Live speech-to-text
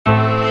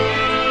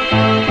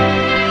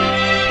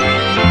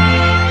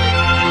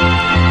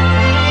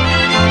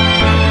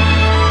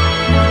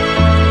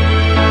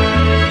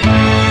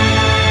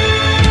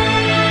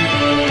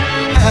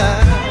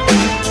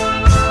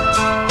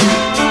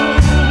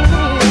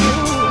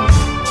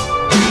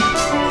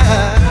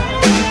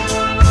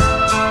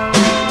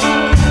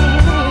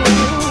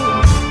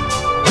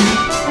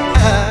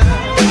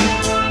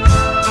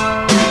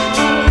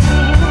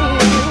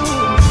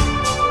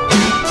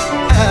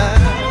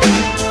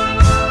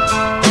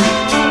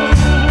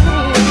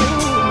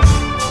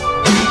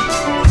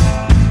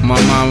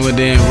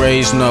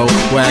stage, no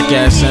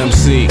whack-ass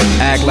MC.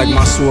 Act like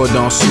my sword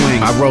don't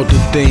swing. I wrote the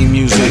theme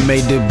music,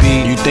 made the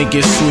beat. You think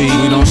it's sweet,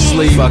 we don't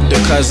sleep. Fuck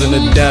the cousin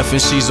of death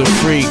and she's a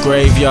freak.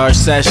 Graveyard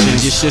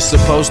sessions, your shit's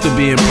supposed to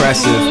be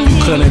impressive.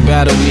 You couldn't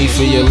battle me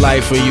for your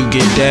life or you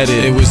get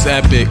deaded. It was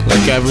epic,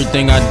 like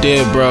everything I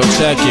did, bro,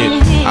 check it.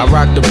 I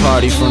rocked the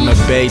party from the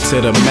Bay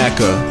to the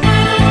Mecca.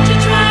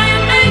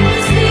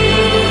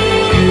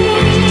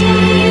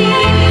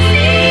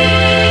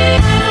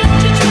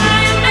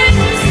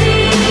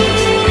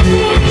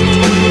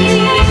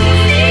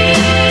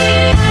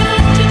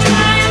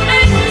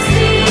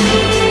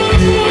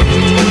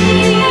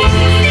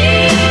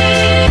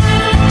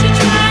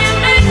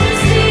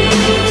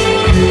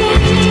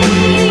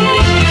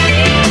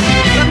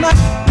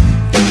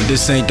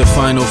 This ain't the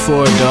final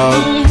four,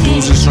 dog.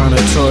 Dudes is tryna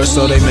tour,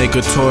 so they make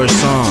a tour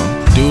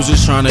song. Dudes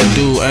is tryna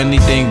do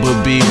anything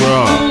but be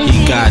raw.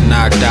 He got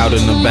knocked out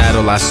in the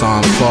battle, I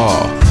saw him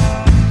fall.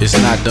 It's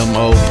not them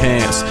old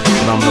pants,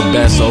 but I'm the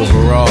best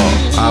overall.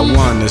 I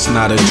won, it's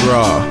not a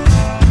draw.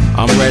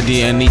 I'm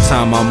ready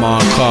anytime I'm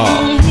on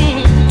call.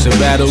 To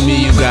battle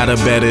me, you gotta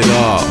bet it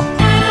all.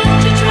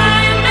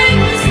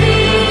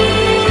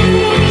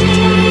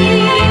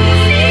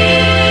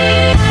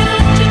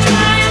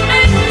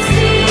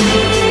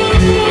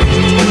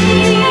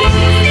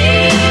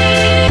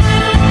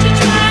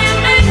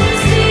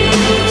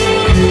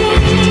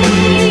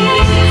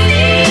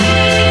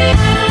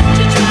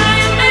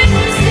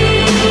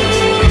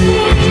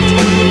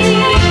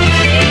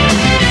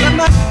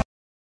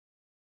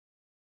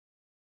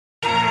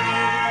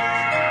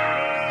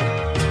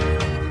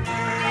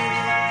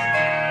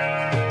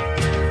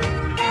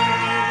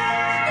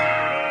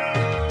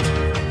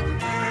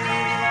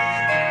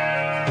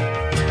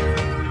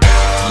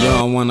 You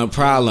don't want a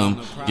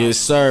problem, get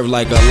served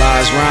like a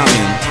large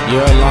ramen.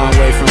 You're a long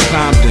way from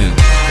Compton,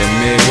 the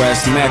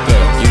Midwest Mecca.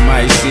 You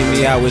might see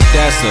me out with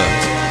Dessa,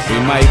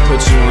 we might put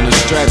you on a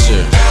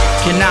stretcher.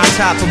 Can on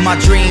top of my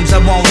dreams,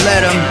 I won't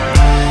let them.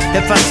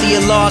 If I see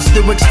a loss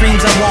through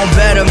extremes, I won't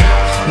bet them.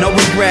 No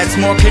regrets,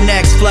 more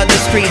connects, flood the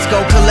streets,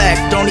 go collect.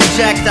 Don't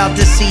eject out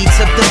the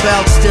seats, up the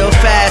belt, still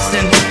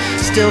fasting.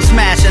 Still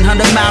smashing,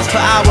 100 miles per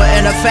hour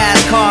in a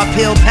fast car,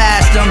 peel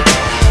past them.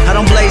 I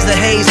don't blaze the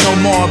haze no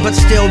more, but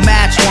still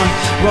match one.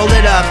 Roll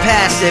it up,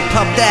 pass it,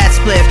 puff that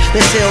spliff.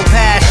 This ill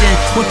passion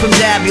went from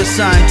dab your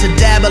son to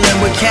dabbling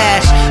with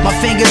cash. My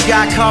fingers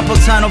got carpal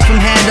tunnel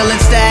from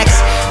handling stacks,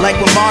 like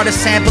when Martyr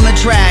sampling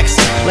tracks.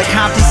 Like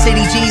Compton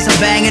City G's, I'm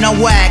banging on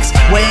wax,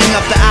 weighing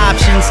up the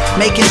options,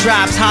 making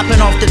drops,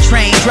 hopping off the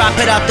train, drop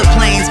it out the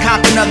planes,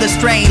 cop another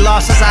strain.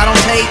 Losses I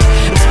don't take,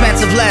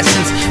 expensive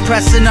lessons,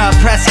 pressing up,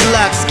 pressing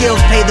luck. Skills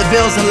pay the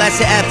bills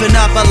unless you're effing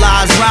up a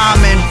Lodge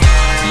ramen.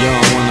 You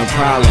don't want a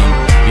problem,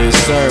 get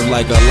served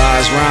like a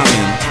Lodge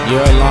ramen.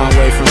 You're a long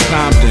way from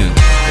Compton,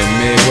 the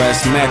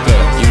Midwest Mecca.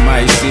 You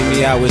might see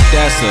me out with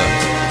Dessa,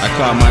 I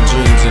caught my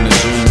dreams in a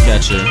dream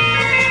catcher.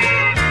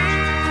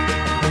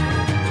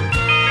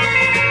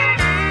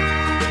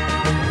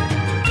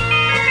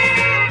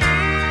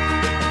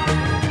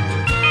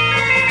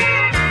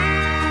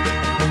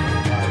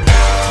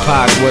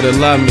 Pac would've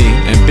loved me,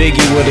 and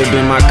Biggie would've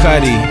been my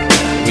cutty.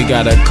 We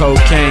got a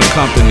cocaine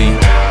company.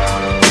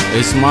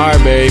 It's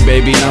Marbury,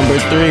 baby,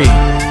 #3.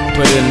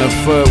 Put in the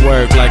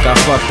footwork like I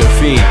fucked her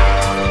feet.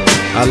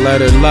 I let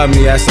her love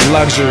me, that's a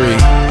luxury.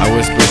 I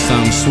whisper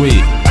something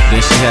sweet,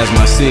 then she has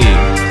my seed.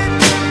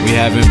 We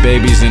having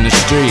babies in the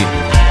street.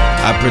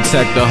 I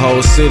protect the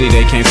whole city,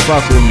 they can't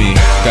fuck with me.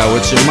 Got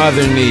what your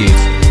mother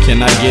needs.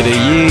 Can I get a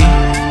yee?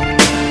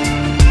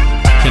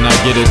 Can I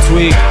get a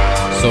tweak?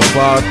 So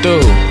fall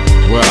through.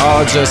 We're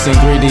all just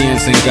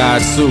ingredients in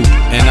God's soup,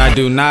 and I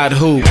do not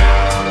hoop.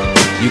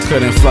 You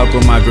couldn't fuck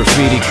with my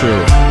graffiti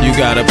crew. You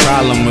got a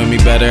problem with me,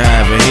 better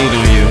have a heat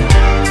on you.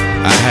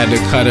 I had to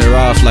cut her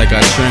off like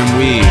I trim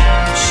weed.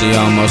 She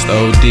almost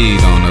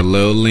OD'd on a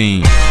little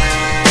lean.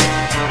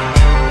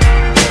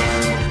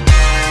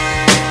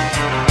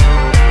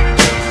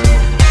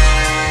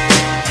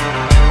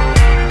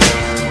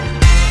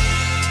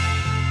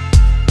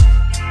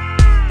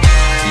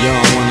 You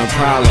don't want a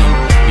problem,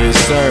 get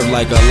served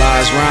like a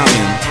Lodge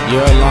ramen.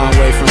 You're a long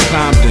way from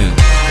Compton,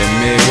 the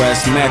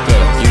Midwest Mecca.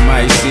 You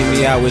might see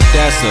me out with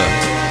Dessa,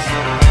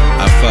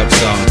 I fuck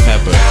salt and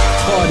pepper.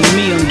 Pardon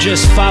me, I'm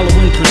just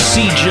following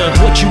procedure.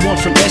 What you want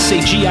from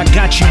SAG, I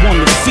got you on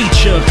the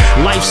feature.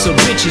 Life's a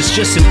bitch, it's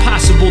just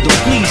impossible to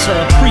please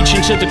her.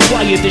 Preaching to the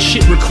choir, this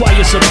shit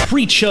requires a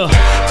preacher.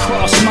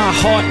 Cross my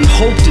heart and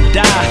hope to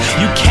die.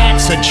 You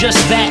cats are just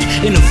that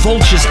in a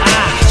vulture's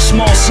eye.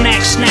 Small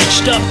snacks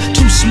snatched up,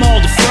 too small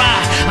to fry.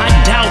 I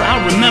doubt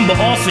I'll remember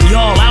often,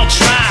 y'all, I'll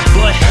try,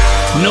 but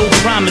no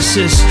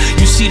promises.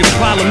 You see, the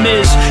problem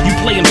is you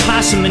playing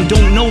possum and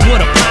don't know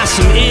what a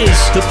possum is.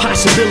 The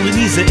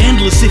possibilities are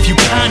endless if you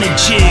kinda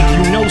jig.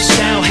 You know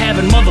style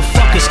having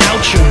motherfuckers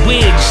out your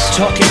wigs.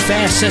 Talking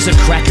fast as a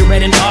cracker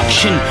at an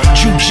auction.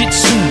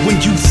 Jiu-jitsu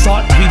when you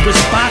thought we was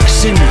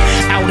boxing.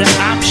 Out of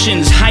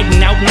options,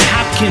 hiding out in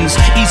Hopkins.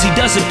 Easy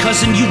does it,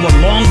 cousin, you a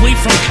long way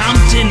from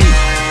Compton.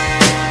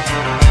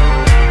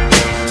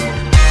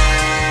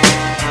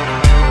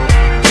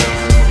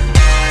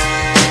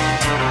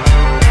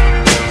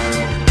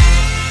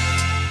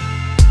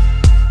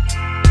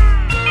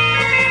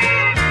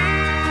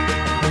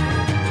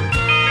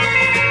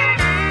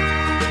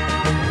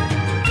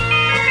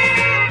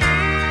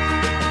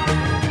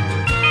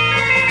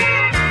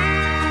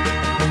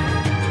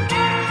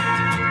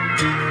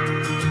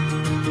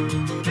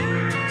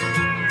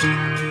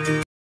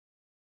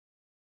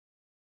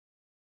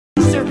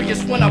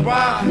 serious when I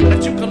rhyme,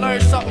 that you can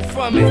learn something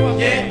from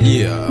it.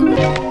 Yeah.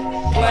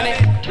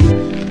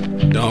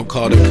 Plenty. Don't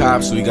call the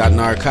cops, we got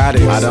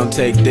narcotics. I don't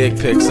take dick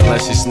pics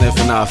unless you're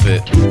sniffing off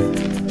it.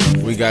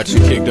 We got you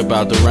kicked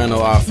about the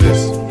rental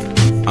office.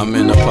 I'm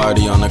in the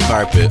party on the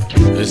carpet.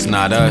 It's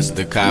not us,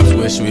 the cops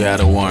wish we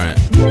had a warrant.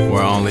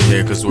 We're only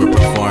here cause we're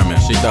performing.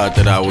 She thought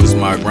that I was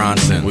Mark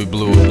Ronson. We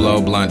blew a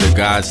blow blunt to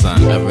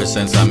Godson. Ever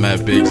since I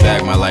met Big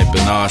Zach, my life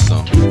been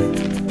awesome.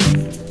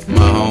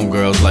 My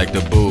homegirls like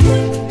the boof.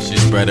 She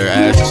spread her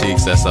ass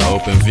cheeks, that's an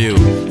open view.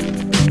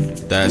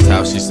 That's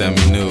how she sent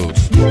me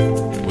nudes.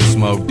 We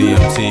smoke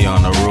DMT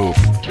on the roof.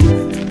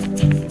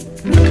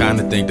 I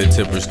kinda think the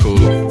tipper's cool,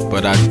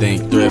 but I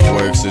think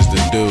Thriftworks is the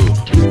dude.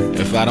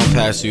 If I don't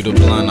pass you the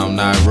blunt, I'm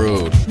not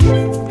rude.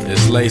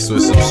 It's laced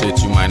with some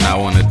shit you might not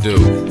wanna do.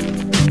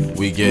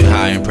 We get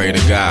high and pray to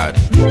God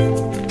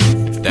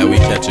that we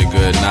catch a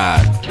good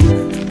nod.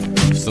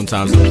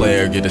 Sometimes the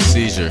player get a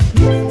seizure.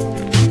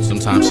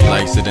 Sometimes she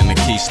likes it in the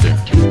keister.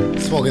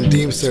 Smoking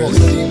Deemsters,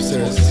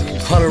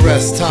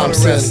 unreleased.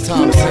 Thompson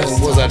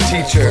was our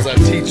teacher.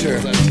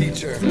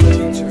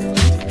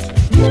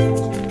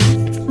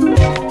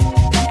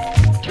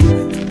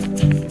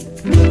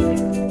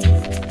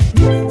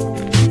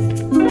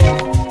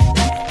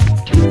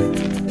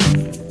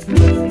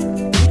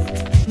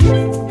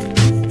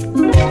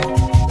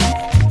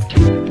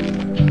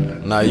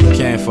 Nah, you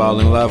can't fall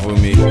in love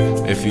with me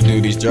if you do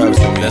these drugs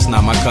for me. That's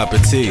not my cup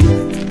of tea.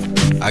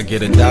 I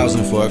get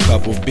 1,000 for a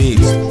couple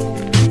beats.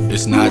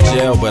 It's not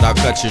jail, but I'll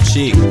cut your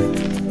cheek.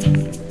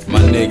 My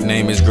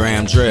nickname is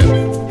Graham Drip.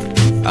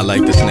 I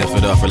like to sniff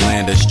it off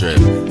Orlando Strip.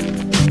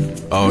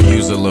 Oh,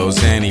 use a little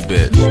Zanny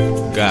bitch.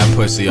 Got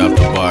pussy off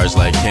the bars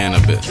like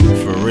cannabis.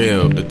 For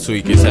real, the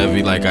tweak is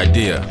heavy like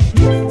Idea.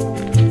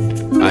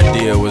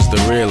 Idea was the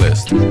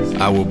realest.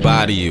 I will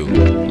body you,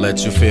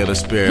 let you feel the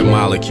spirit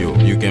molecule.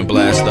 You can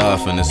blast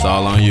off and it's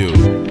all on you.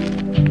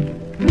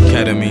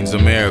 Ketamine's a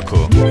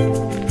miracle.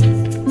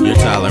 Your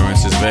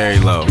tolerance is very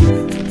low.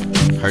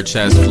 Her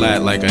chest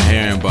flat like a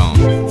herringbone.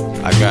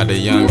 I got a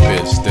young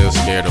bitch still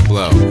scared to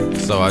blow,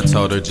 so I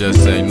told her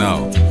just say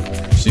no.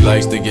 She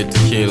likes to get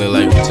tequila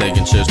like we're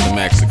taking trips to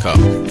Mexico.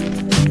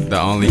 The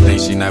only thing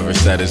she never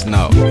said is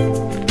no.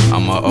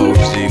 I'm a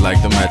OG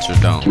like the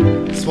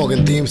Metrodome.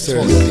 Smoking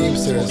Deemsters,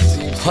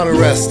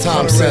 unreleased.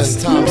 Thompson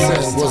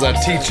was our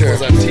teacher.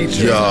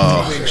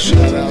 Yo,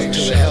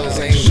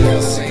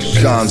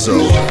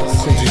 Gonzo,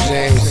 Quincy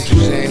James,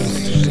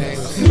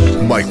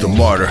 Mike The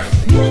Martyr.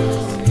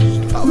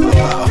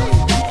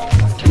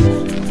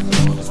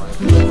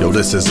 Yo,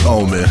 this is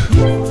OMEN.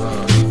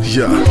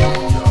 Yeah.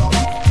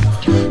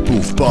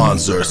 Boof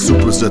Bonzer,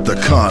 supers at the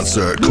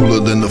concert, cooler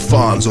than the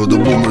Fonzo, the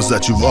rumors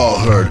that you've all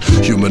heard.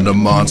 Human a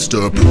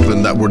monster,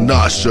 proving that we're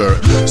not sure.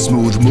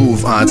 Smooth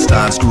move,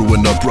 Einstein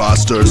screwing up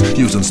rosters,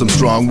 using some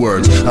strong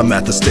words. I'm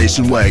at the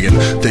station wagon,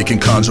 they can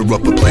conjure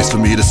up a place for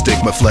me to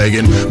stake my flag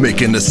in,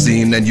 making a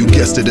scene, and you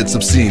guessed it, it's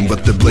obscene,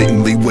 but they're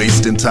blatantly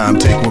wasting time.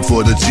 Take one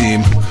for the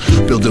team,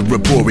 build a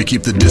rapport, we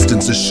keep the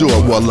distances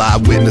short, while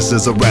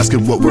eyewitnesses are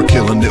asking what we're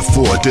killing it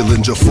for.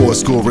 Dillinger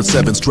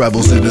 4-7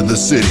 travels into the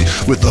city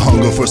with the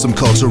hunger for some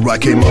culture. I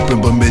came up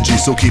in Bemidji,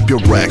 so keep your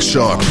rack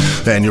sharp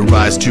and your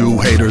eyes too.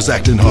 Haters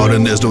acting hard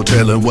and there's no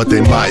telling what they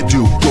might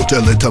do. Go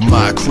tell it to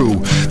my crew,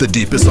 the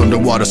deepest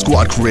underwater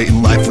squad,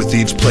 creating life with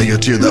each player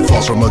tear that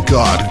falls from a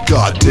god.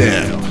 God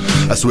damn,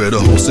 I swear the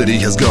whole city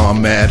has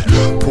gone mad.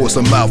 Pour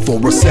some out for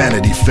our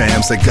sanity,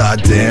 fam. Say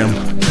goddamn,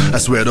 I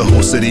swear the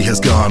whole city has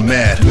gone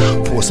mad.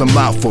 Pour some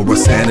out for our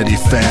sanity,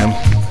 fam.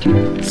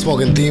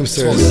 Smoking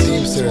Deemsters,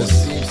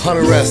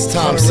 unreleased.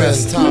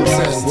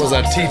 Thompson was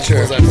our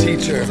teacher.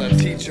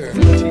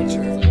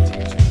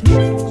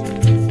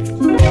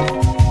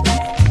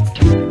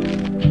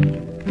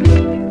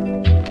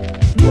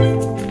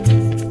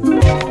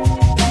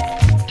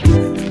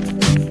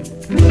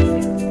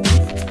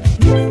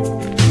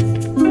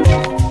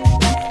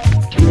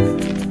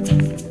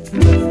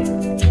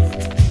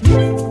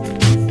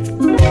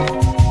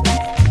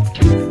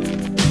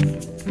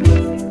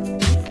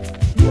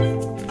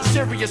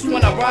 Serious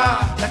when I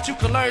rhyme, that you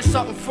can learn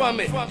something from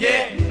it.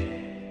 Yeah,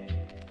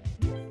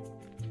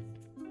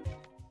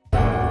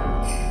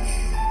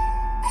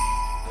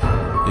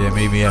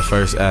 meet me at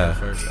First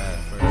Ave.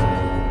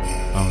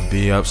 I'ma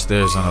be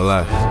upstairs on the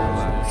left,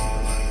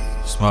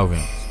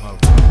 smoking.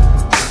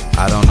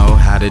 I don't know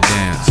how to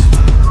dance,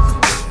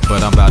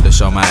 but I'm about to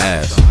show my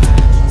ass.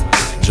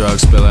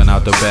 Drugs spilling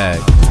out the bag.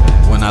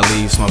 When I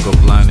leave, smoke a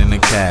blunt in the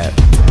cab.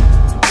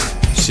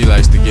 She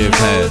likes to give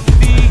head,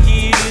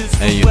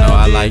 and you know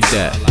I like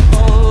that.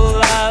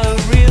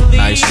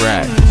 Nice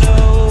rack,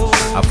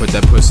 I put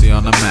that pussy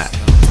on the map.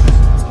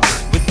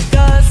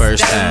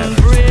 First Ave,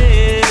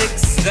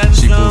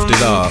 she boofed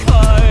it off.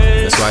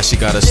 That's why she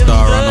got a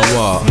star on the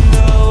wall,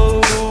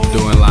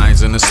 doing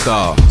lines in the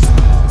stall.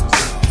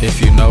 If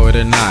you know it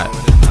or not,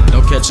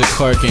 don't catch a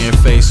cork in your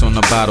face when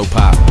the bottle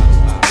pop.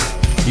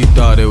 You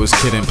thought it was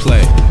kid and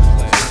play,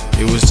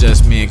 it was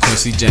just me and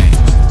Quincy James.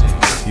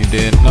 You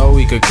didn't know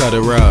we could cut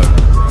a rug,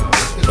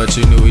 but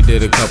you knew we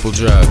did a couple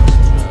drugs.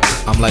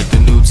 I'm like the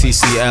new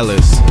TC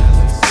Ellis,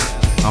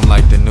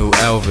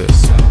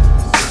 Elvis.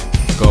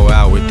 Go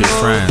out with your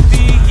friends.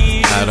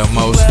 Had the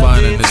most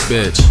fun in this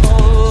bitch.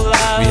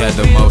 We had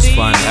the most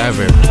fun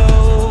ever.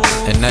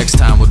 And next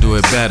time we'll do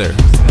it better.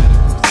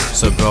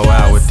 So go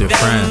out with your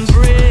friends.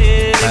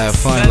 Have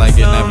fun like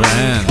it never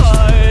ends.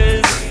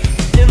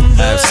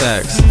 Have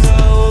sex.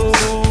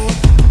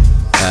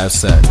 Have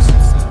sex.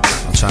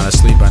 I'm trying to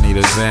sleep, I need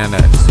a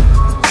Xanax.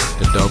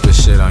 The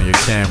dopest shit on your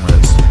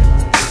cameras.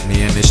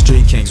 Me and the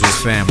Street Kings was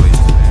family.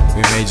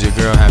 We made your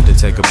girl have to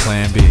take a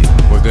plan B.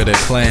 We're good at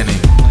planning.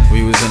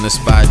 We was in the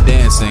spot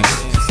dancing,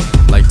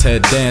 like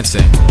Ted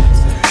dancing.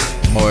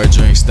 More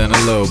drinks than a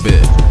little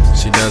bit.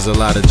 She does a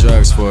lot of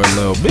drugs for a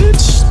little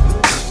bitch.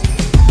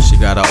 She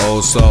got an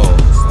old soul.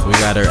 We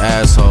got her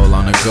asshole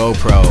on a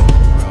GoPro.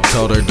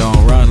 Told her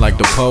don't run like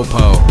the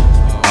Popo.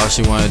 All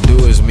she wanna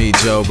do is meet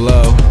Joe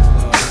Blow.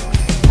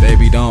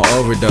 Baby, don't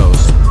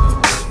overdose,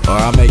 or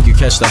I'll make you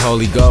catch the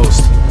Holy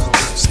Ghost.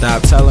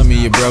 Stop telling me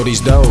your brody's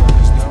dope.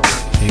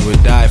 He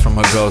would die from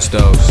a ghost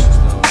dose.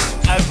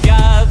 I've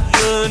got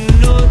the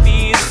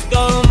Northeast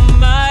on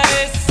my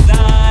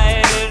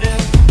side.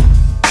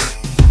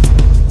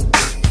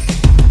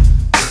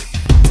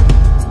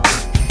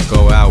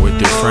 Go out with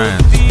your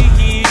friends.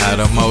 Had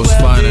the most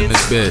fun in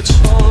this bitch.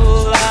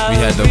 We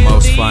had the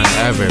most fun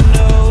ever.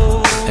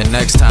 And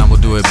next time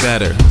we'll do it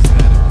better.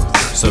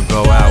 So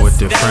go out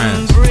with your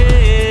friends.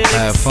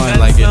 Have fun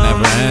like it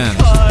never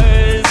ends.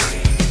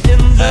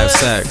 Have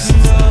sex.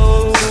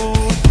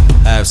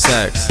 Have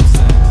sex.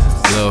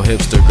 Little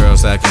hipster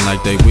girls acting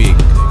like they weak,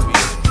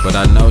 but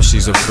I know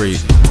she's a freak.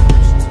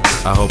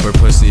 I hope her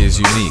pussy is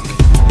unique.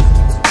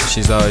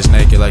 She's always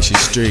naked like she's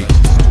streaked,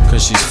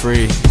 cause she's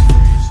free.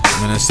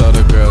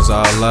 Minnesota girls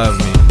all love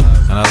me,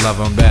 and I love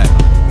them back.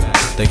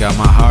 They got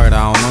my heart,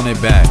 I don't want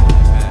it back.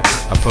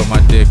 I put my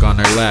dick on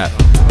her lap.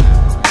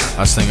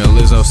 I sing a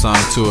Lizzo song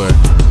to her.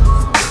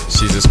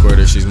 She's a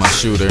squirter, she's my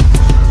shooter.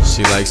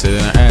 She likes it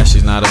in her ass,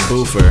 she's not a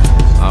boofer.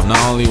 I'm the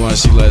only one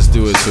she lets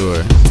do it to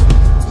her.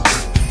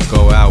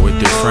 Go out with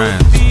your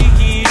friends.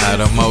 Had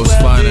the most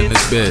fun in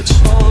this bitch.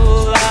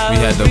 We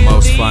had the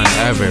most fun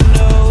ever.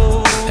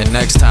 And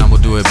next time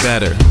we'll do it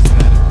better.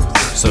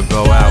 So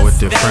go out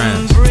with your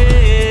friends.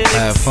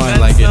 Have fun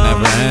like it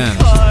never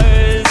ends.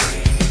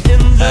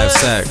 Have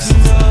sex.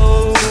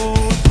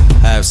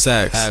 Have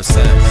sex. Have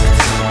sex.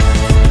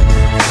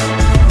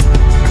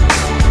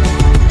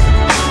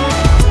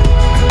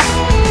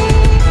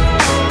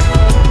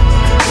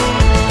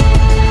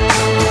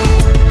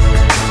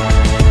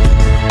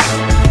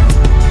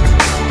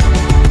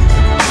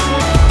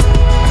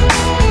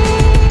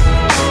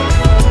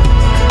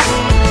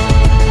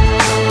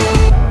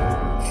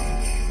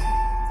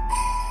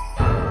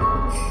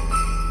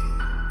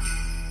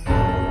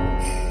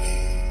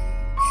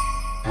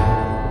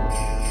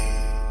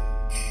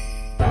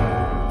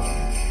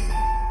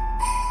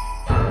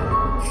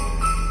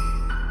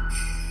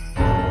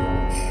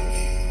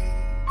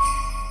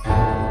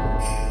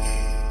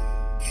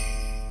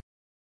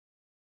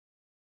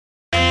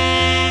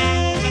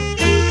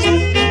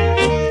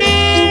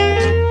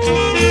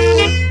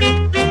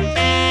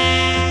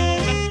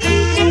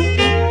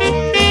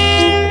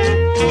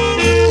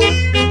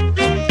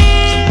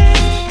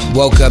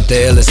 Woke up the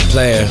illest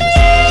player.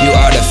 You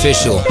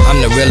artificial,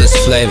 I'm the realest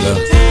flavor.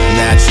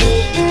 Natural,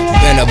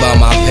 been about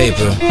my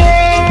paper.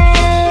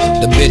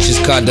 The bitches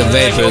caught the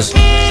vapors.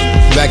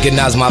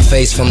 Recognize my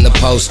face from the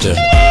poster.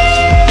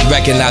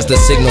 Recognize the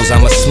signals,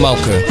 I'm a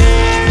smoker.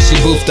 She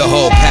boofed the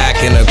whole pack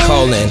in her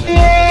colon.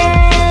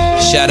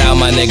 Shout out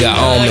my nigga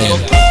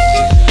OMEN.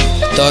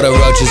 Throw the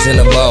roaches in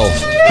a bowl.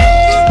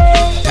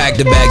 Pack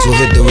the bags, we'll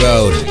hit the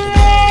road.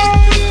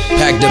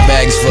 Pack the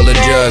bags full of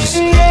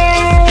drugs.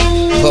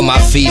 Put my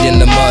feet in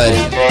the mud.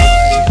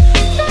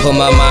 Put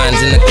my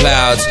minds in the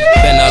clouds.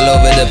 Been all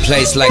over the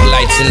place like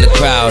lights in the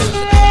crowd.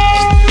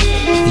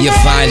 You're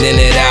finding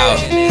it out.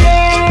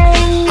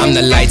 I'm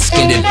the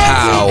light-skinned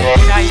Pow.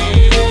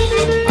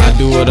 I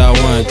do what I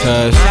want,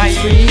 cuz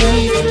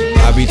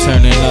I be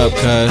turning up,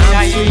 cuz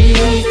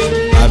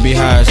I be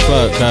high as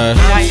fuck, cuz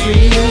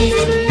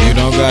you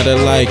don't gotta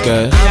like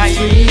us.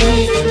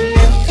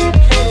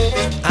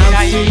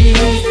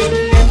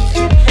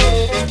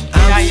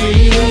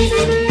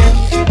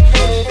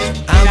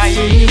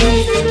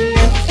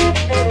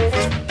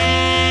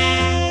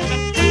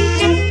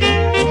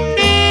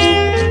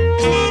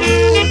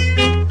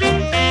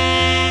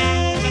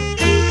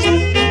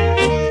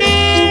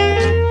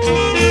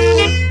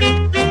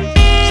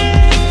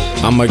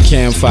 I'm a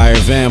campfire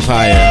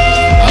vampire.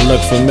 I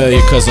look familiar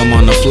cause I'm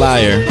on the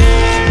flyer.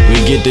 We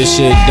get this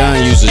shit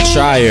done, use a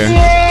trier.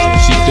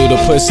 She threw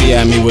the pussy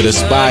at me with a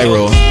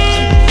spiral.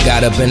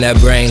 Got up in that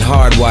brain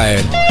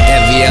hardwired.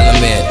 Every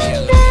element,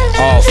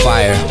 all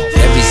fire.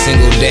 Every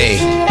single day,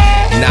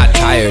 not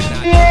tired.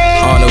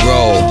 On the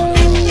roll,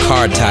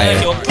 car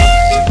tired.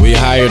 We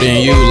higher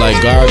than you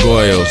like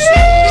gargoyles.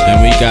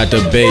 And we got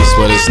the base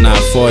but it's not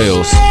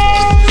foils.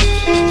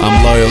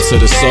 I'm loyal to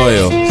the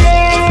soil.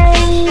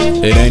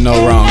 It ain't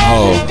no wrong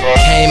hole.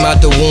 came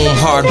out the womb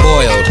hard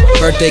boiled.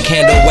 Birthday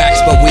candle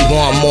wax, but we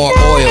want more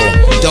oil.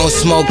 Don't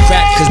smoke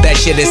crack, cause that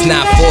shit is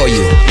not for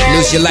you.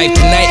 Lose your life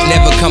tonight,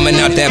 never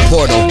coming out that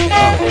portal.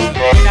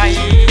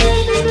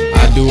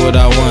 I do what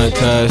I want,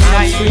 cuz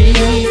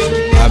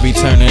I be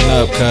turning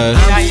up, cuz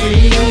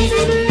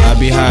I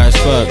be high as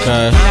fuck,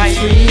 cuz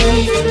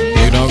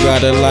you don't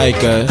gotta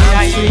like us.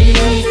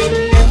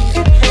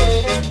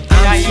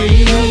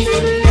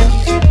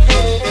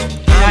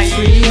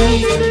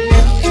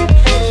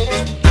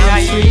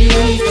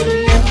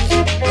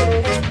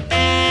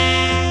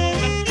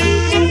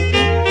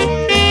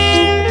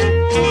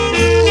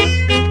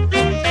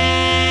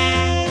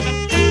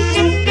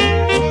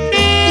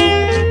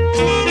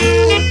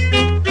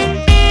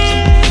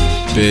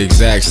 Big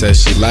Zach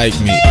says she like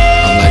me.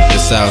 I'm like the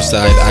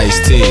Southside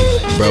iced tea.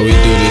 Bro, we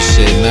do this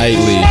shit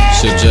nightly.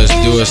 Should just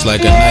do us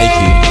like a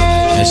Nike.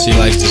 And she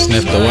likes to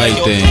sniff the white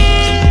thing.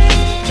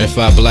 If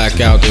I black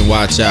out, then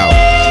watch out.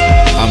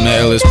 I'm the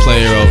illest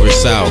player over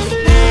South.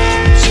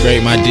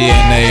 Scrape my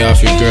DNA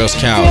off your girl's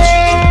couch.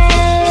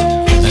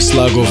 And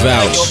Slug will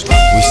vouch.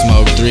 We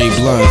smoked 3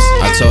 blunts.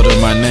 I told her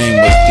my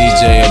name was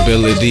DJ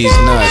Abilities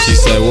Nuts. She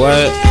said,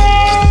 what?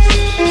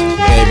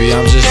 Baby,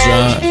 I'm just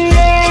drunk.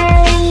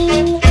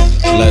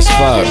 Let's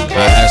fuck.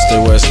 I asked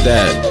her what's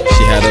that.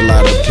 She had a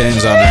lot of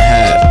pins on her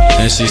hat.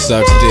 And she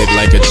sucks dick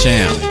like a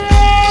champ.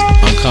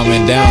 I'm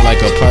coming down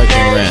like a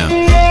parking ramp.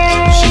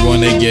 She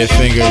wanna get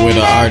fingered with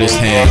an artist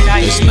hand.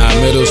 It's not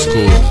middle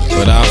school,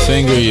 but I'll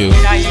finger you.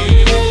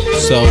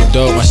 So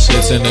dope, my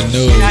shit's in the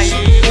news.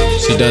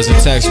 She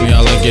doesn't text me,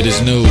 all I get is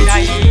nudes.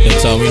 They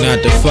told me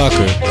not to fuck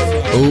her.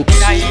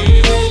 Oops.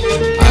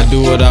 I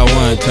do what I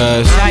want,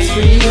 cuz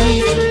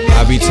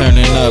I be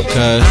turning up,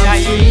 cuz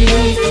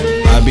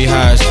I be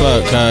high as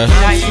fuck, cuz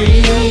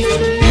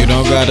you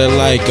don't gotta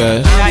like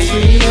us.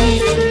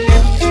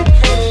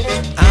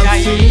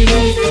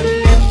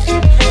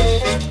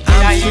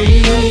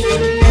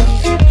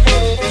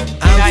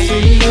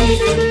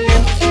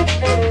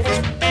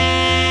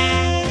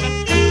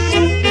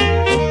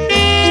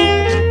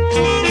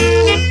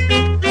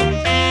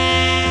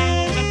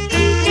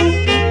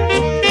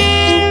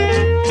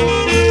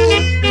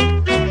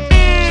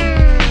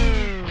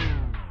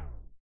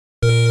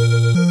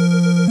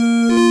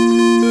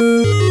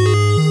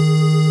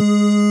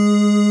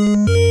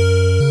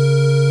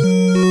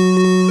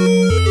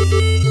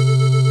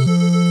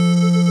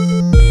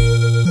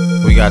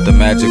 Got the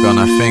magic on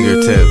her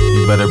fingertip.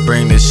 You better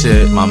bring this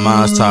shit. My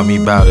mom's taught me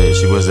about it.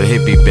 She was a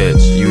hippie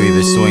bitch. You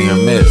either swing or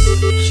miss.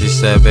 She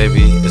said,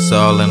 baby, it's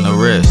all in the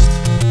wrist.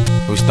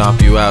 We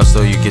stomp you out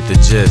so you get the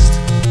gist.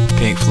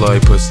 Pink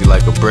Floyd pussy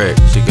like a brick.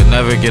 She could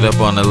never get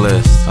up on the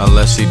list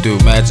unless she do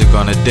magic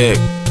on a dick.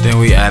 Then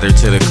we add her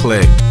to the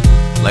clique.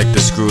 Like the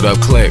screwed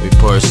up click. We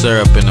pour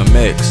syrup in the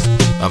mix.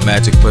 A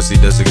magic pussy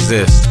does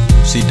exist.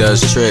 She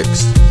does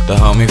tricks. The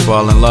homie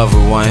fall in love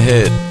with one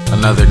hit.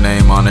 Another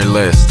name on her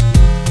list.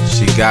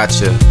 She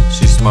gotcha.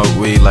 She smoked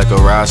weed like a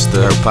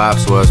Rasta. Her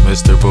pops was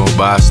Mr.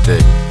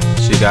 Boombastic.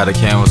 She got a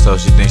camel so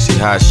she thinks she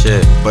hot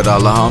shit. But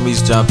all the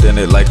homies jumped in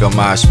it like a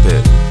mosh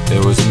pit.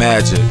 It was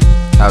magic,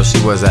 how she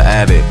was an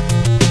addict.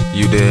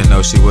 You didn't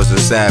know she was a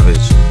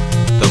savage.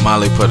 The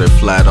Molly put her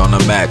flat on a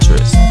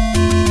mattress.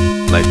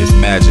 Like it's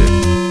magic.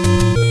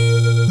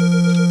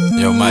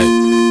 Yo Mike,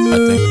 I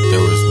think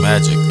there was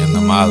magic in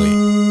the Molly.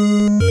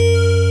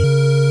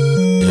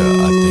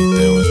 Yeah, I think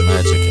there was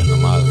magic in the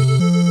Molly.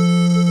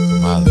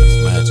 Molly's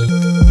magic. I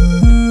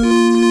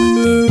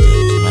think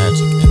there's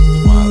magic in the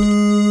Molly.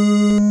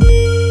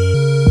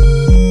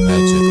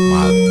 Magic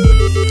Molly.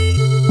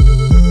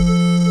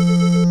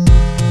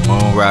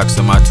 Moon rocks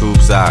in my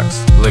tube socks.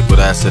 Liquid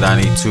acid, I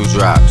need 2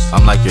 drops.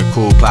 I'm like your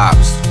cool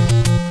pops.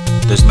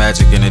 There's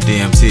magic in the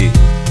DMT.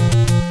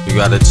 You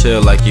gotta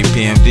chill like you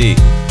PMD.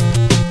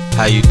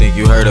 How you think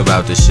you heard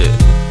about this shit?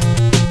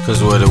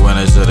 Cause we're the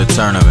winners of the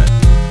tournament.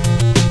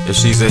 If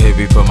she's a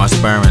hippie, put my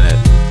sperm in it.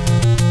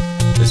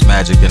 There's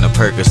magic in the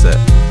Percocet.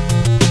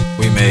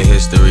 We made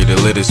history the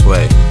littest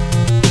way.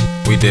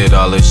 We did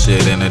all this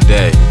shit in a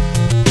day.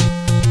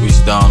 We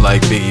stoned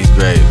like Biggie's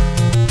grave.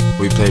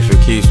 We played for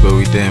keeps but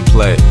we didn't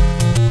play.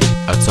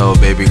 I told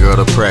baby girl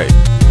to pray.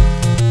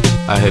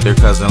 I hit her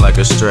cousin like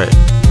a stray.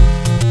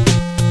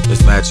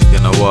 There's magic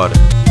in the water.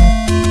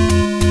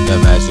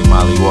 That magic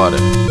Molly water.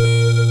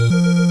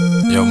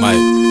 Yo Mike,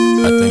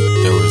 I think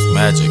there was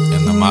magic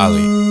in the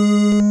Molly.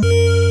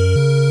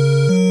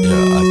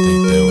 Yeah, I think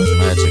there was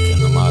magic in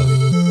the Molly.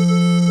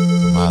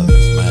 The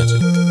Molly's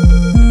magic. I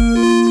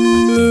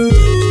think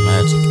there's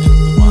magic in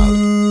the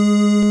Molly.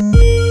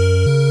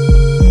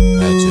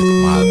 Magic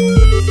Molly.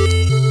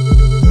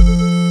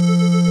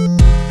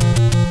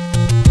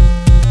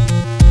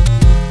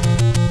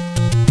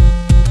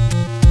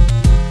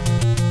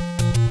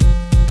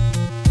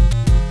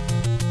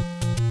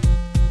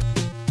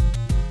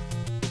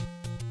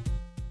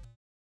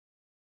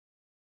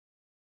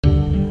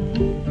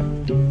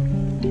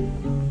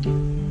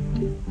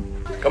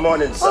 Come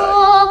on inside.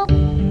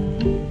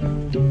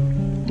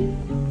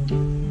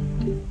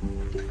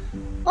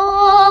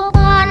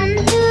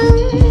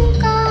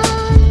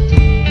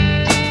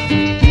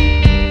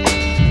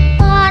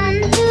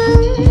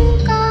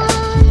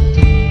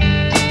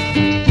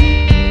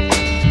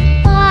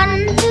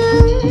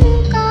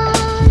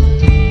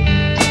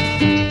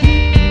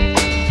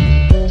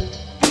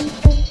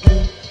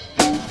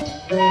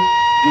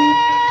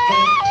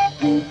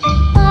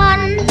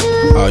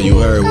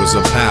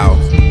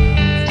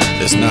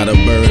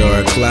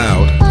 a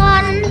cloud.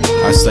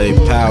 I say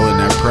pow and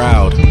they're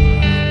proud.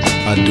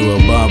 I do a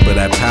bump of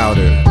that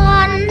powder.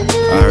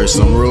 I heard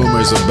some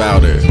rumors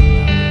about her,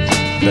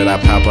 that I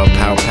pop up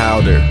pow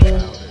powder.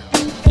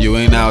 You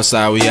ain't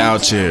outside, we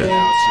out here.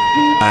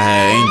 I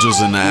had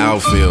angels in the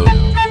outfield.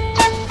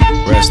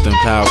 Rest in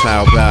pow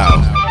pow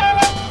pow.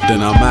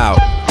 Then I'm out.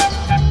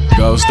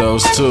 Ghost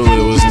those two,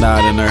 it was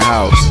not in her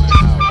house.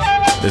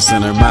 It's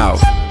in her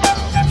mouth.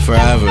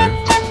 Forever.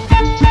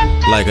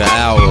 Like an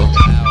owl.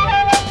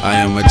 I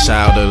am a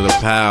child of the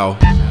pow.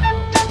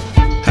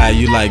 How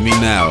you like me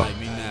now?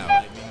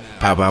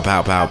 Pow pow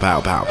pow pow pow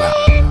pow pow.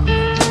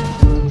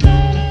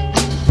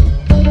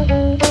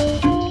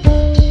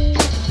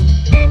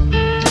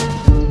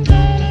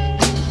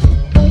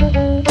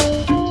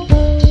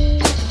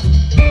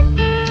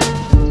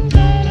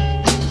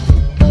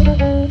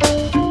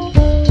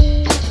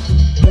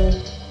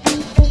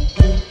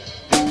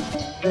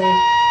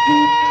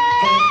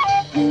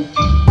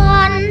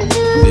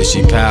 Is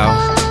she pow?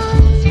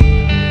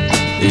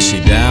 Is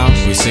she down?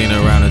 We seen her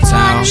around the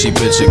town. She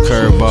pitch a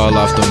curveball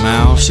off the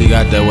mound. She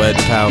got that wet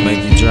pow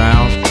make you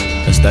drown.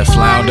 That's that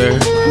flounder.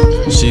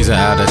 She's an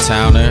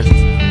out-of-towner.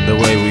 The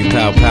way we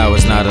pow pow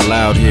is not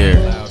allowed here.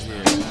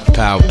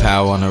 Pow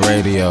pow on the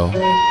radio.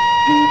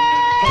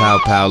 Pow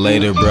pow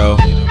later, bro.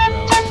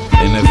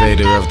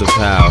 Innovator of the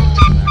pow.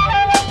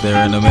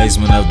 They're in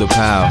amazement of the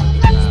pow.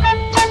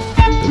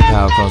 The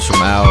pow comes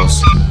from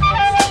owls.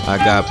 I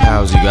got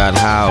pows, you got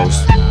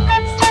hows.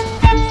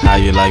 How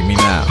you like me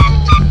now?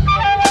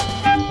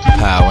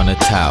 Pow in a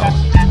towel.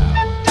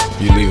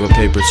 You leave a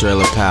paper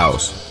trail of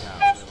pows.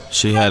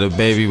 She had a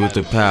baby with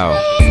the pow.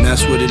 And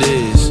that's what it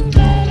is.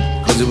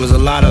 Cause it was a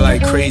lot of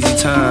like crazy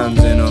times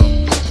and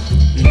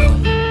you know.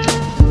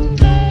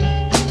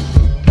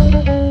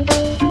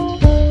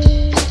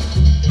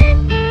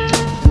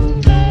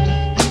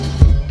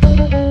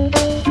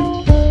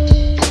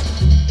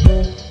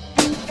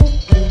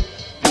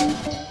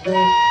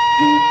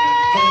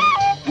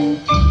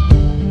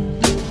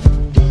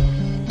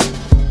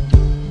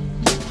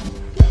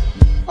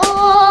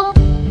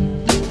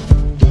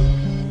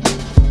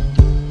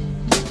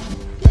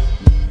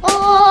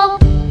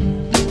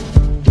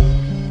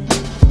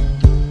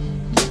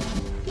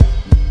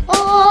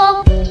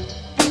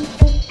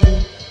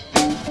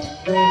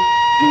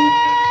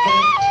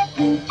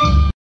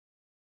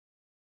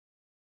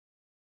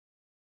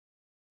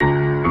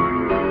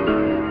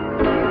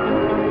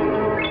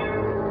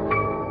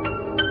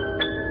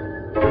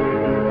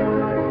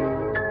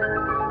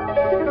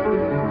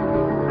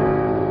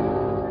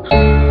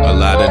 A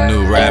lot of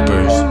new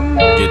rappers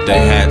get their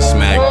hats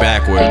smacked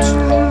backwards,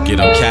 get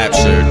them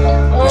captured.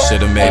 We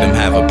should've made him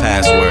have a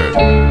password.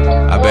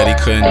 I bet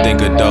he couldn't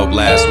think of dope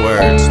last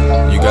words.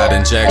 You got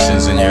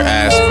injections in your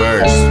ass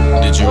verse.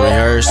 Did you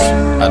rehearse?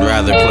 I'd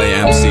rather play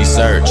MC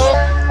Search.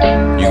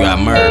 You got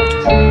murked.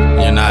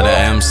 You're not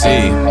an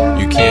MC.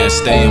 You can't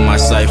stay in my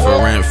cipher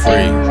rent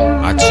free.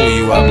 I chew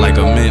you up like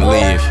a mint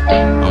leaf.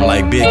 I'm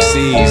like Big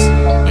C's,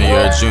 and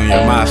you're a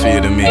junior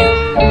mafia to me.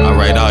 I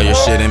write all your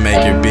shit and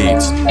make your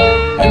beats,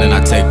 and then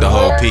I take the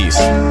whole piece,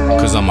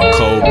 cause I'm a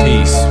cold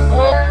piece.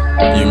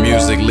 Your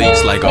music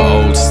leaks like an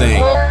old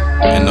sink,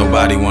 and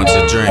nobody wants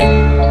a drink.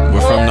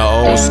 We're from the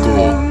old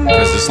school,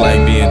 cause it's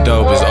like being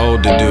dope as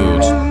older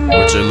dudes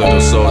with your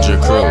little soldier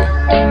crew.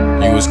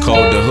 You was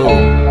cold to who?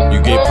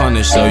 You get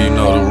punished so you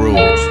know the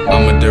rules.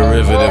 I'm a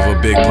derivative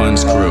of Big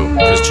Pun's crew,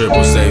 cause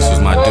Triple Six was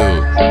my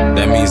dude.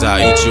 That means I'll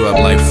eat you up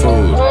like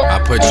food. I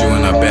put you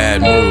in a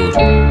bad mood.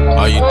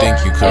 Oh, you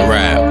think you could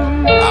rap?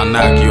 I'll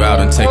knock you out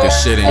and take a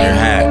shit in your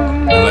hat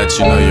and let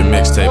you know your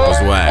mixtape was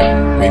whack.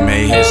 We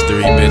made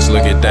history, bitch,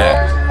 look at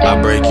that.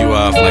 I'll break you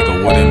off like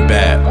a wooden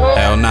bat.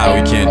 Hell nah,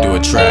 we can't do a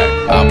track.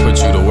 I'll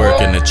put you to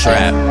work in the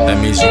trap.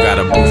 That means you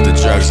gotta boof the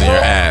drugs in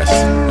your ass,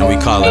 and we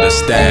call it a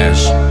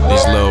stash.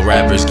 These little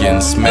rappers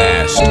getting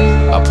smashed.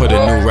 I'll put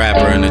a new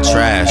rapper in the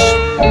trash.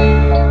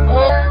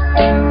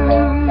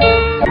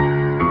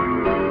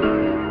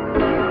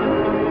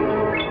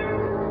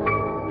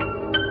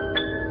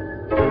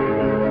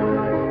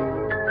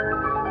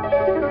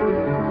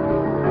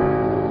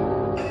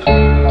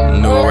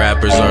 New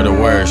rappers are the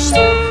worst.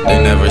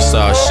 They never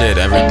saw shit,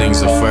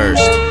 everything's a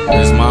first.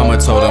 His mama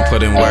told him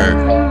put in work,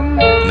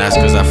 and that's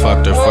cause I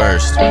fucked her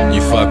first.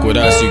 You fuck with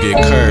us, you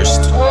get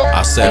cursed.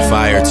 I'll set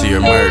fire to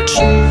your merch.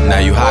 Now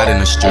you hot in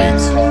the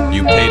streets.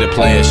 You pay to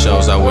play at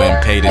shows I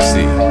wouldn't pay to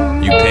see.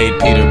 You paid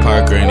Peter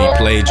Parker and he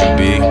played you,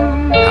 B.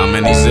 How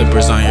many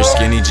zippers on your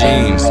skinny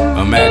jeans?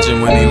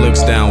 Imagine when he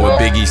looks down what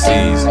Biggie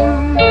sees.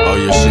 Oh,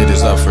 your shit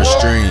is up for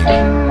stream.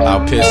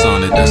 I'll piss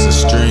on it, that's a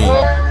stream.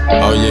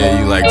 Oh yeah,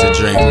 you like to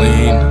drink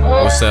lean?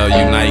 We'll sell you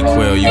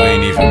NyQuil, you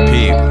ain't even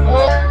peep.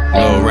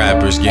 Little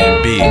rappers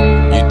getting beat.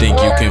 You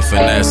think you can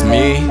finesse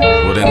me?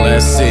 Well then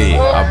let's see.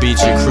 I'll beat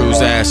your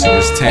crew's ass, you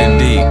was 10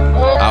 deep.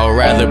 I would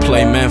rather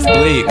play Memph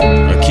Bleak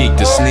or Keek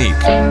the Sneak.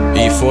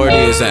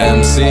 E40 is an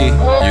MC.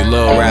 You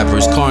little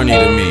rappers corny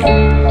to me.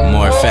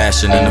 More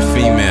fashion than a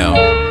female.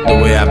 The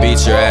way I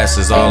beat your ass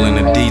is all in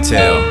the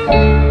detail.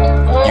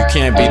 You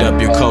can't beat up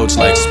your coach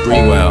like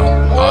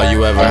Spreewell. All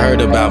you ever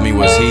heard about me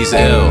was he's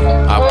ill.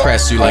 I'll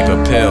press you like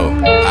a pill.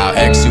 I'll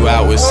X you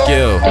out with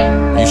skill.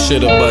 You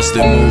should've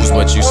busted moves,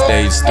 but you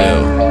stayed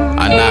still.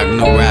 I knock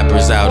new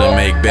rappers out and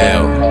make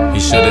bail. He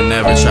should've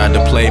never tried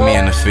to play me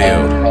in the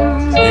field.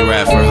 You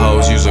rap for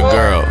hoes, you's a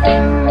girl.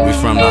 We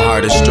from the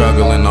hardest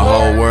struggle in the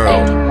whole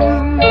world.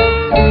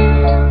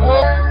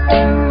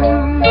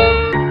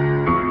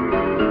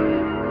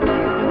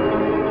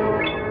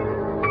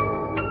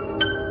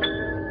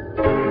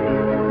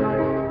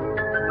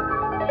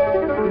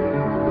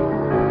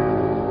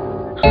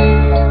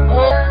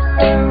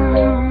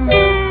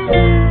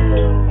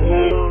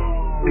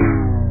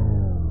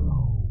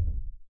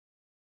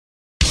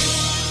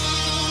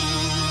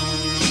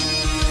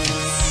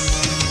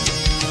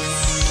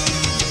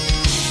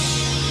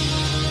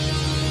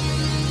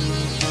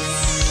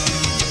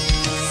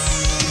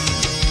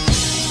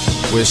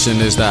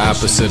 Wishing is the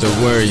opposite of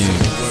worrying.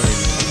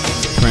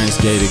 Prince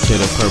gave the kid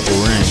a purple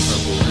ring.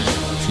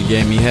 She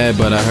gave me head,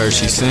 but I heard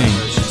she sing.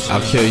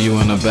 I'll kill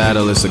you in a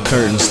battle, it's a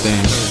curtain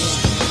sting.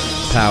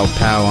 Pow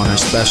pow on her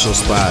special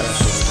spot.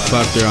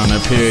 Fucked her on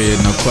her period,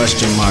 no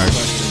question mark.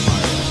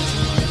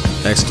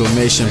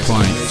 Exclamation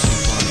point.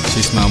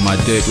 She smelled my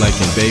dick like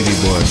a baby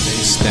boy.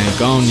 Stank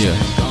on ya.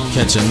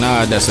 Catch a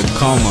nod, that's a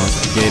coma.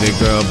 Gave the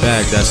girl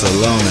back, that's a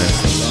loner.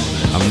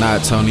 I'm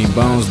not Tony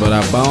Bones, but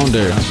I boned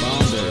her.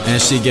 And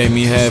she gave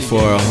me head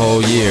for a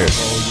whole year.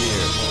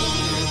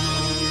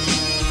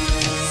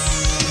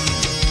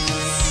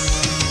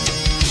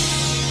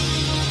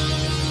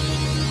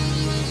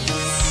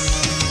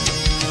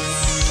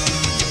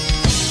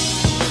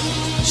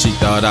 She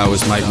thought I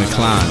was Mike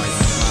McCline.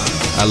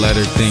 I let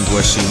her think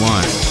what she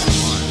want.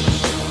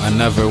 I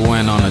never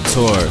went on a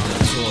tour,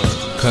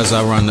 cause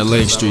I run the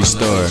Lake Street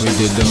store. We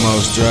did the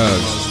most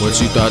drugs. What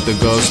you thought the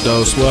ghost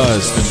dose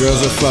was? The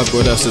girls will fuck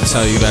with us to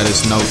tell you that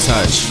it's no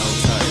touch.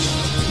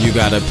 You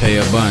gotta pay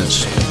a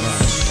bunch.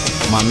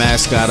 My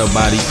mascot a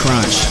body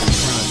crunch.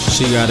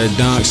 She got a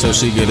dunk, so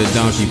she get a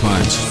donkey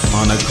punch.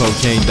 On a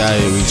cocaine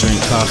diet, we drink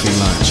coffee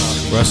lunch.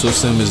 Russell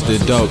Simmons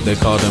did dope, they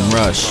called him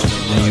Rush.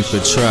 And you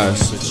could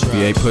trust,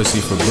 we ate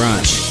pussy for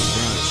brunch.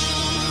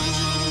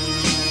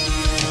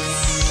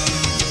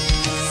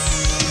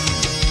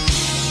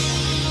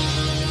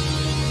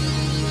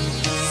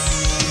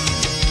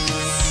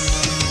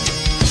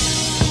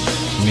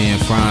 Me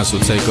and Franz will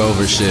take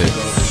over shit.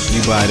 You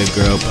buy the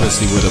girl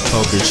pussy with a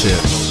poker chip.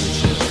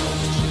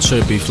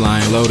 Trippy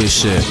flying loaded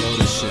shit.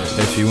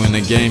 If you in the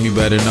game, you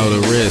better know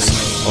the risk,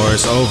 or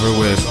it's over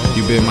with.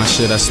 You bit my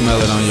shit, I smell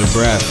it on your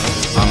breath.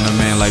 I'm the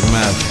man like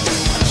meth.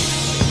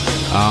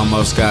 I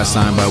almost got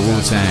signed by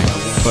Wu-Tang.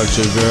 Fucked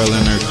your girl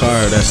in her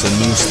car, that's a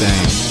new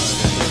stain.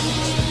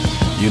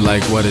 You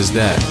like, what is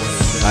that?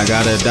 I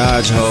gotta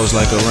dodge hoes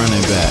like a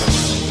running back.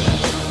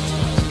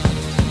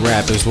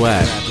 Rap is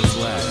whack.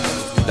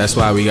 That's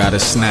why we gotta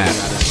snap.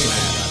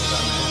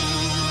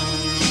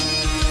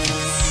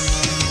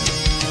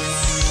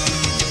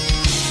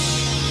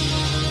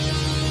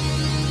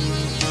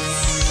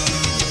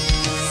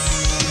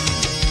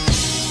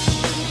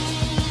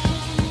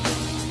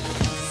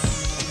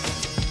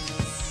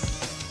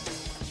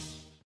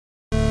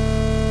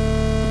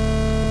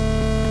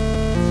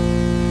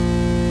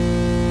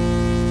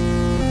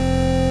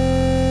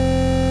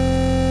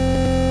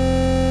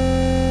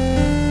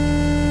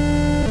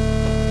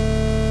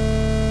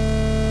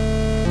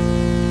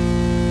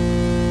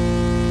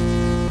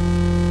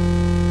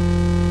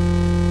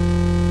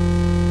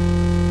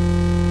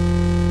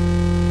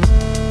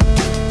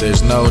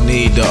 There's no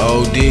need to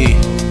OD.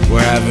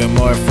 We're having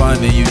more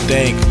fun than you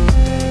think.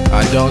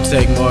 I don't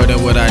take more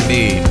than what I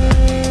need.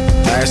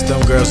 Ask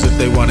them girls if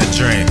they wanna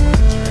drink.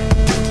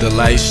 The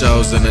light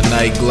shows and the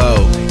night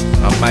glow.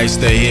 I might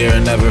stay here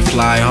and never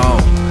fly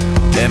home.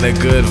 In a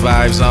good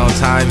vibe zone,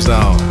 time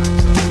zone.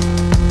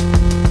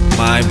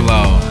 Mind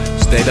blown.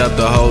 Stayed up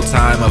the whole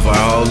time of our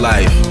whole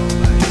life.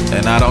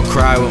 And I don't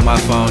cry when my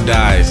phone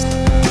dies.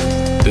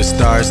 The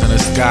stars in the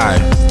sky.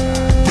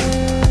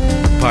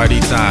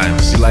 Party time.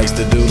 She likes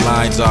to do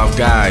lines off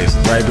guys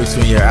right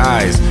between your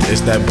eyes.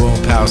 It's that boom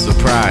pow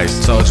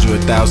surprise. Told you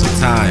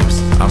 1,000 times,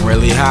 I'm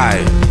really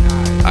high.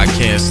 I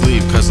can't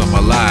sleep cause I'm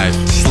alive.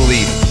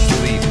 Sleep.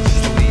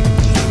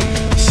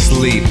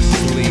 Sleep. Sleep.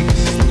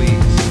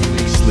 Sleep.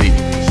 Sleep.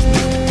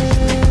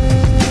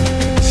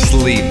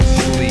 Sleep.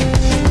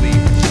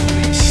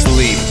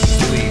 Sleep.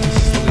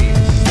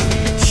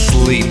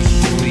 Sleep. Sleep.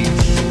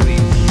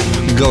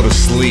 Go to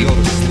sleep.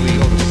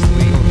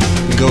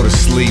 Go to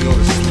sleep.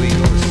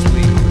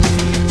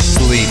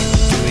 Sleep.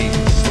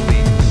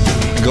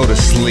 Go to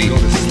sleep.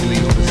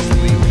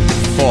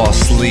 Fall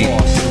asleep.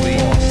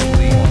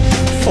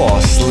 Fall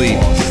asleep.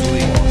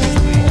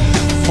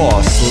 Fall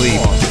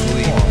asleep.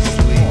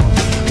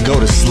 Go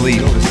to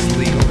sleep.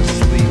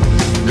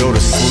 Go to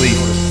sleep.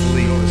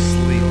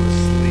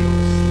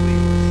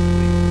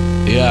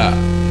 Yeah.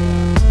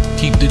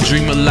 Keep the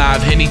dream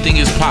alive, anything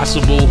is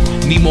possible.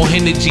 Need more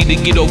energy to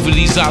get over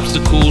these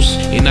obstacles.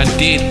 And I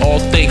did all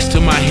thanks to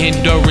my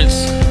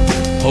endurance.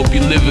 Hope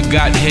your liver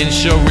got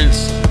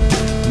insurance.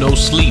 No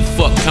sleep,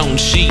 fuck counting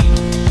sheep.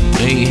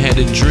 Ain't had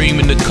a dream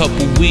in a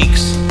couple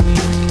weeks.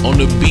 On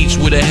the beach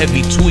with a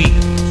heavy tweet.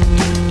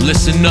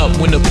 Listen up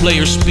when the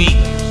players speak.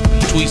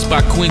 Tweets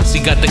by Quincy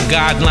got the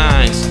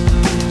guidelines.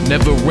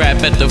 Never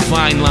rap at the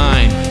fine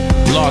line.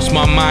 Lost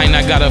my mind,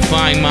 I gotta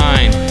find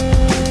mine.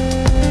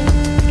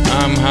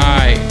 I'm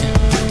high.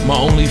 My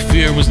only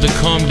fear was to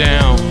come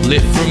down.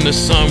 Lit from the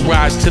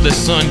sunrise to the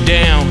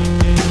sundown.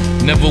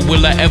 Never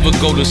will I ever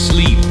go to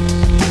sleep.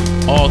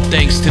 All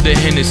thanks to the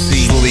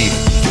Hennessy. Sleep.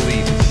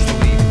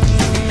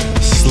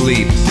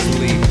 Sleep.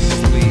 Sleep.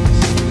 Sleep.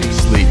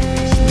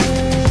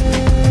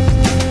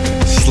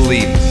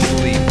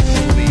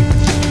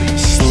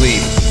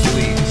 Sleep.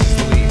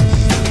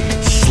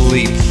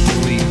 Sleep. Sleep.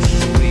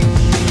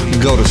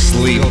 Go to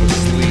sleep.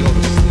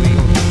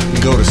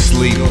 Go to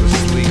sleep.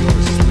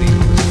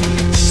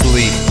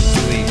 Sleep.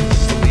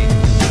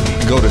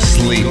 Go to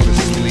sleep.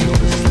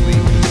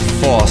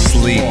 Fall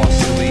asleep.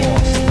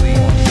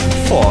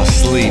 Fall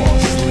asleep.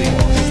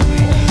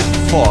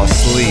 Fall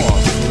asleep.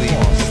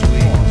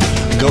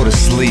 Go to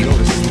sleep.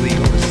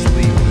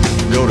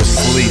 Go to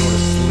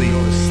sleep.